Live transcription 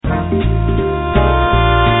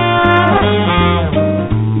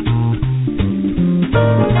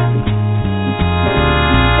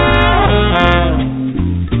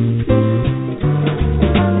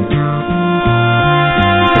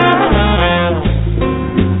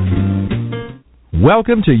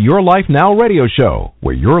Welcome to Your Life Now radio show,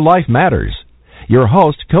 where your life matters. Your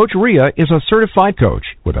host, Coach Rhea, is a certified coach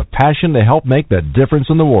with a passion to help make the difference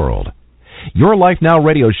in the world. Your Life Now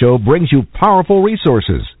radio show brings you powerful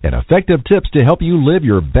resources and effective tips to help you live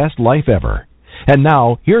your best life ever. And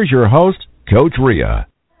now, here's your host, Coach Rhea.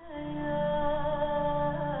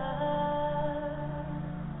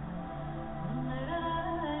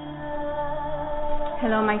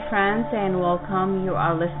 Hello, my friends, and welcome. You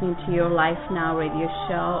are listening to Your Life Now radio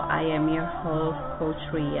show. I am your host, Coach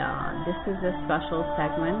Rhea. This is a special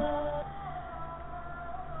segment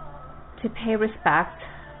to pay respect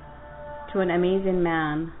to an amazing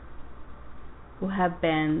man who have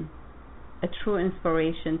been a true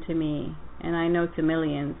inspiration to me, and I know to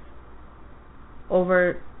millions.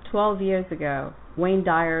 Over 12 years ago, Wayne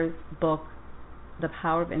Dyer's book, The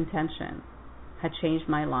Power of Intention, had changed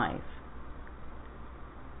my life.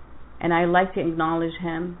 And I'd like to acknowledge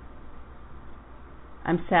him.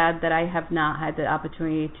 I'm sad that I have not had the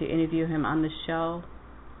opportunity to interview him on the show,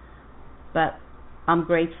 but I'm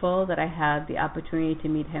grateful that I had the opportunity to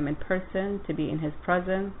meet him in person, to be in his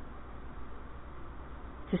presence,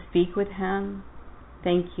 to speak with him.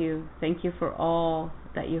 Thank you. Thank you for all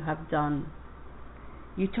that you have done.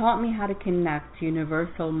 You taught me how to connect to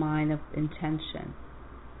universal mind of intention.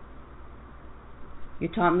 You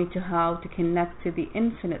taught me how to connect to the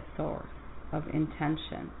infinite source of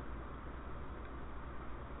intention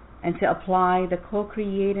and to apply the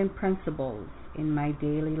co-creating principles in my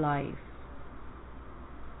daily life.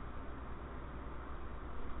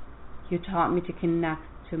 You taught me to connect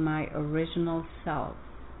to my original self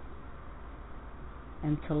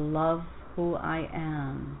and to love who I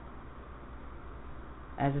am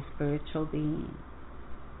as a spiritual being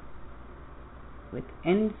with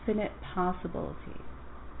infinite possibilities.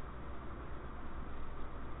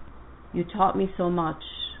 You taught me so much,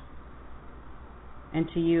 and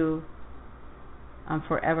to you, I'm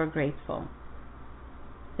forever grateful.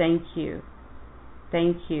 Thank you.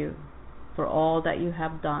 Thank you for all that you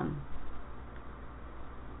have done.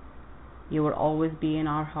 You will always be in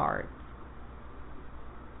our hearts,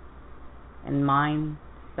 and mine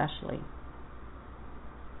especially.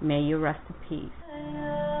 May you rest in peace.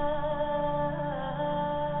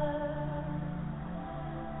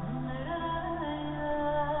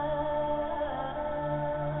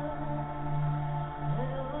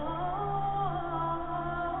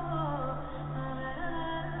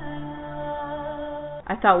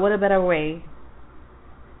 I thought, what a better way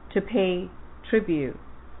to pay tribute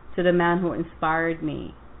to the man who inspired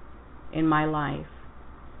me in my life,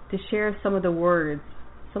 to share some of the words,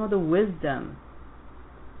 some of the wisdom,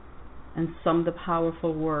 and some of the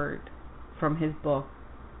powerful word from his book,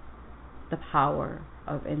 The Power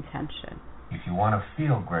of Intention. If you want to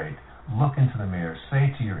feel great, look into the mirror,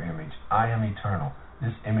 say to your image, I am eternal.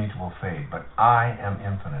 This image will fade, but I am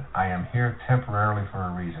infinite. I am here temporarily for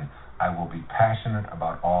a reason. I will be passionate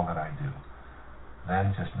about all that I do.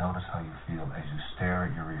 Then just notice how you feel as you stare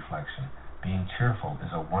at your reflection. Being cheerful is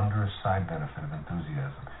a wondrous side benefit of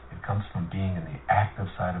enthusiasm. It comes from being in the active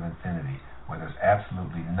side of infinity, where there's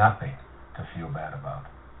absolutely nothing to feel bad about.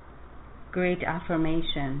 Great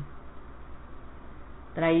affirmation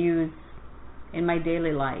that I use in my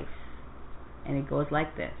daily life, and it goes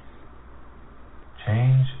like this.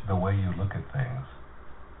 Change the way you look at things,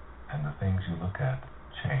 and the things you look at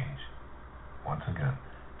change. Once again,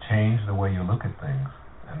 change the way you look at things,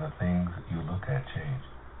 and the things you look at change.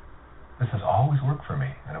 This has always worked for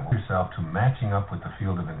me, and it will yourself to matching up with the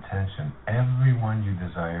field of intention. Everyone you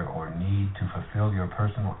desire or need to fulfill your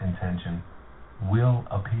personal intention will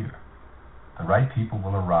appear. The right people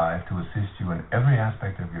will arrive to assist you in every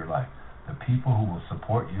aspect of your life. The people who will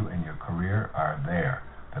support you in your career are there.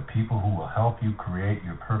 The people who will help you create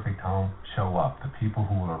your perfect home show up. The people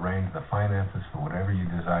who will arrange the finances for whatever you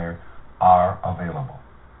desire are available.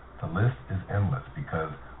 The list is endless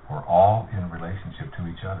because we're all in relationship to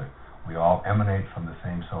each other. We all emanate from the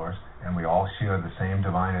same source, and we all share the same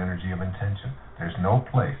divine energy of intention. There's no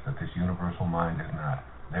place that this universal mind is not.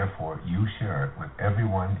 Therefore, you share it with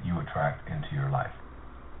everyone you attract into your life.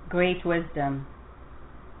 Great wisdom.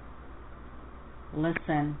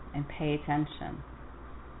 Listen and pay attention.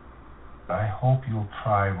 I hope you'll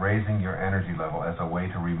try raising your energy level as a way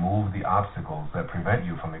to remove the obstacles that prevent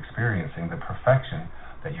you from experiencing the perfection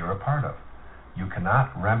that you're a part of. You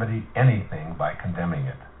cannot remedy anything by condemning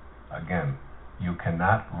it. Again, you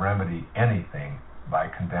cannot remedy anything by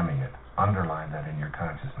condemning it. Underline that in your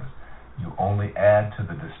consciousness. You only add to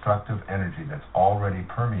the destructive energy that's already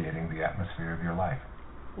permeating the atmosphere of your life.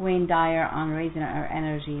 Wayne Dyer on raising our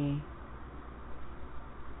energy.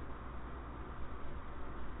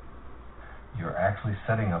 you're actually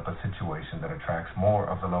setting up a situation that attracts more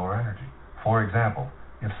of the lower energy. For example,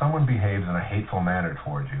 if someone behaves in a hateful manner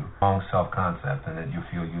towards you, wrong self-concept, and that you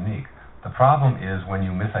feel unique. The problem is when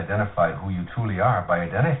you misidentify who you truly are by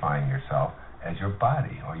identifying yourself as your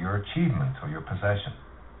body or your achievements or your possession.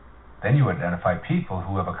 Then you identify people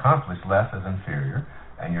who have accomplished less as inferior,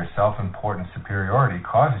 and your self-important superiority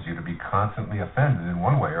causes you to be constantly offended in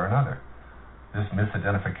one way or another. This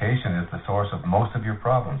misidentification is the source of most of your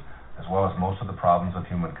problems, as well as most of the problems of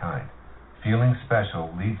humankind. Feeling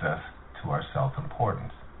special leads us to our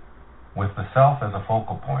self-importance. With the self as a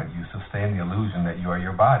focal point, you sustain the illusion that you are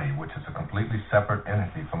your body, which is a completely separate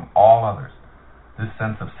entity from all others. This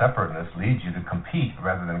sense of separateness leads you to compete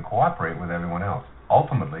rather than cooperate with everyone else.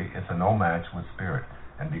 Ultimately, it's a no match with spirit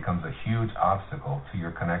and becomes a huge obstacle to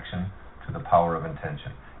your connection to the power of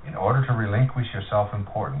intention. In order to relinquish your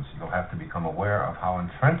self-importance, you'll have to become aware of how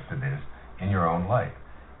entrenched it is in your own life.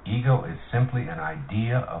 Ego is simply an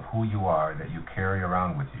idea of who you are that you carry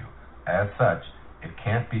around with you. As such, it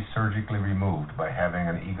can't be surgically removed by having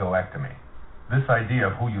an egoectomy. This idea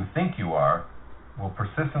of who you think you are will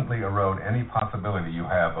persistently erode any possibility you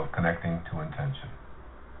have of connecting to intention.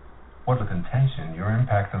 What with intention, your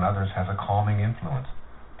impact on others has a calming influence.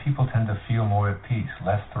 People tend to feel more at peace,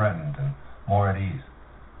 less threatened, and more at ease.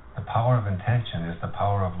 The power of intention is the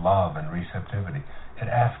power of love and receptivity. It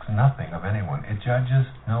asks nothing of anyone, it judges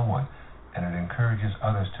no one, and it encourages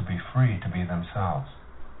others to be free to be themselves.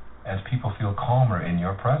 As people feel calmer in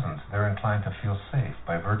your presence, they're inclined to feel safe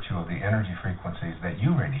by virtue of the energy frequencies that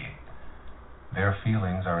you radiate. Their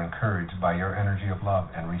feelings are encouraged by your energy of love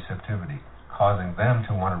and receptivity, causing them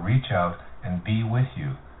to want to reach out and be with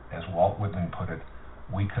you. As Walt Whitman put it,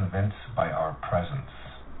 we convince by our presence.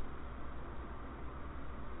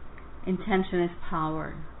 Intention is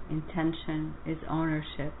power. Intention is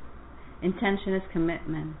ownership. Intention is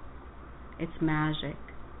commitment. It's magic.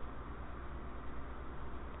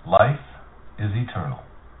 Life is eternal.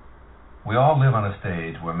 We all live on a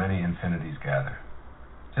stage where many infinities gather.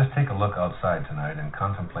 Just take a look outside tonight and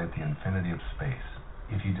contemplate the infinity of space.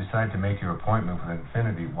 If you decide to make your appointment with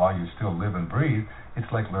infinity while you still live and breathe,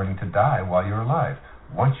 it's like learning to die while you're alive.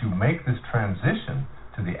 Once you make this transition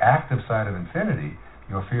to the active side of infinity,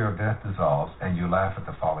 your fear of death dissolves and you laugh at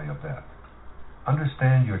the folly of death.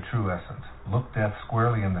 Understand your true essence. Look death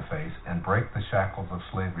squarely in the face and break the shackles of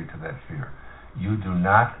slavery to that fear. You do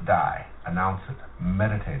not die. Announce it.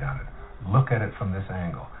 Meditate on it. Look at it from this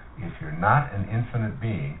angle. If you're not an infinite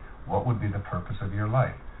being, what would be the purpose of your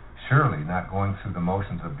life? Surely not going through the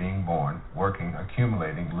motions of being born, working,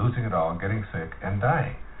 accumulating, losing it all, getting sick, and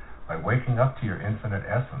dying. By waking up to your infinite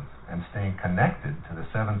essence and staying connected to the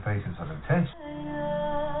seven faces of intention,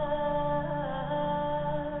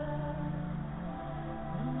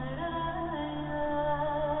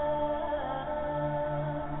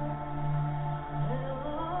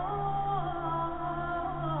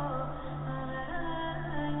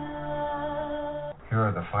 here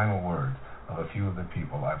are the final words of a few of the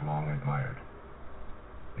people I've long admired.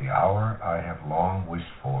 The hour I have long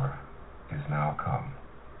wished for is now come.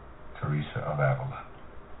 Teresa of Avila.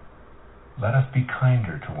 Let us be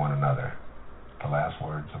kinder to one another. The last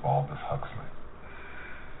words of Aldous Huxley.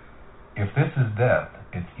 If this is death,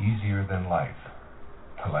 it's easier than life.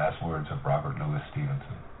 The last words of Robert Louis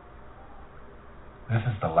Stevenson. This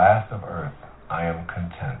is the last of earth. I am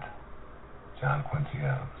content. John Quincy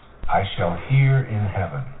Adams. I shall hear in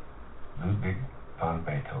heaven. Ludwig van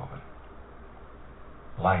Beethoven.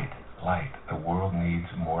 Light, light, the world needs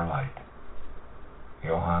more light.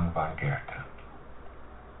 Johann von Goethe.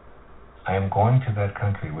 I am going to that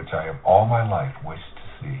country which I have all my life wished to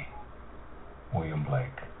see. William Blake.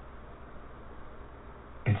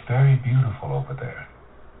 It's very beautiful over there.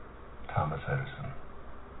 Thomas Edison.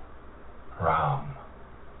 Ram,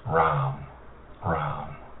 Ram,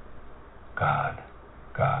 Ram. God,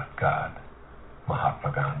 God, God.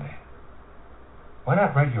 Mahatma Gandhi. Why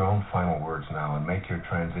not write your own final words now and make your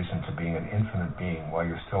transition to being an infinite being while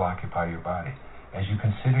you still occupy your body? As you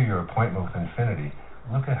consider your appointment with infinity,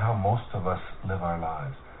 look at how most of us live our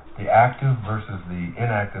lives. The active versus the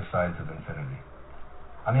inactive sides of infinity.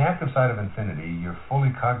 On the active side of infinity, you're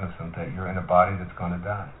fully cognizant that you're in a body that's going to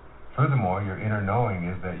die. Furthermore, your inner knowing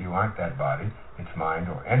is that you aren't that body, its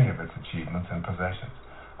mind, or any of its achievements and possessions.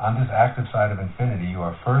 On this active side of infinity, you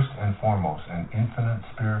are first and foremost an infinite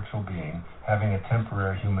spiritual being having a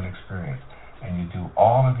temporary human experience, and you do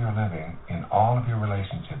all of your living in all of your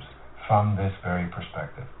relationships from this very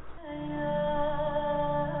perspective.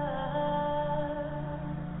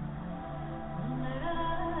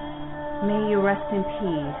 May you rest in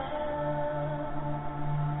peace,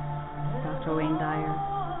 Dr. Wayne Dyer.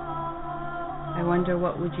 I wonder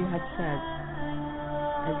what would you have said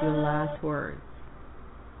as your last words.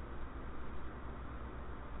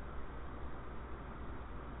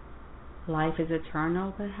 Life is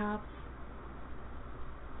eternal, perhaps?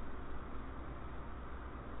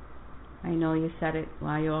 I know you said it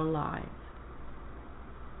while you're alive.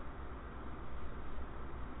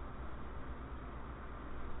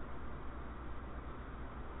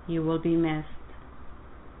 You will be missed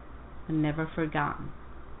and never forgotten.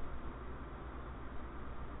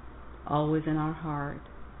 Always in our heart,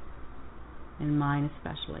 in mine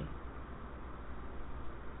especially.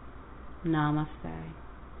 Namaste.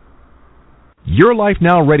 Your Life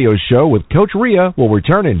Now radio show with Coach Rhea will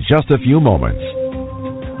return in just a few moments.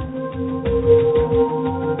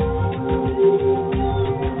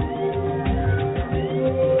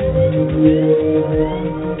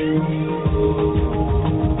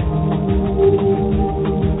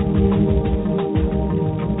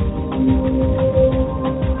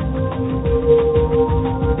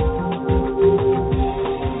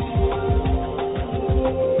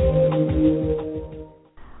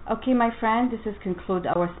 Okay, my friend, this has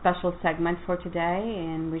concluded our special segment for today,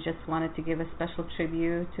 and we just wanted to give a special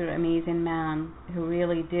tribute to an amazing man who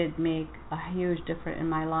really did make a huge difference in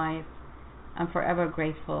my life. I'm forever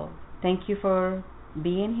grateful. Thank you for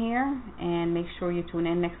being here, and make sure you tune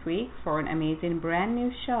in next week for an amazing brand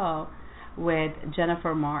new show with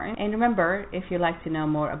Jennifer Martin. And remember, if you'd like to know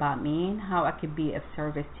more about me and how I could be of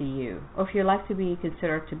service to you, or if you'd like to be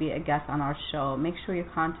considered to be a guest on our show, make sure you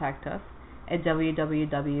contact us at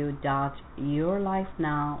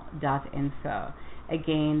www.yourlifenow.info.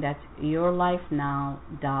 Again, that's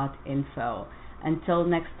yourlifenow.info. Until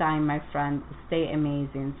next time, my friend, stay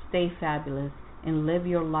amazing, stay fabulous, and live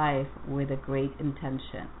your life with a great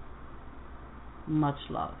intention. Much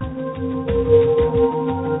love.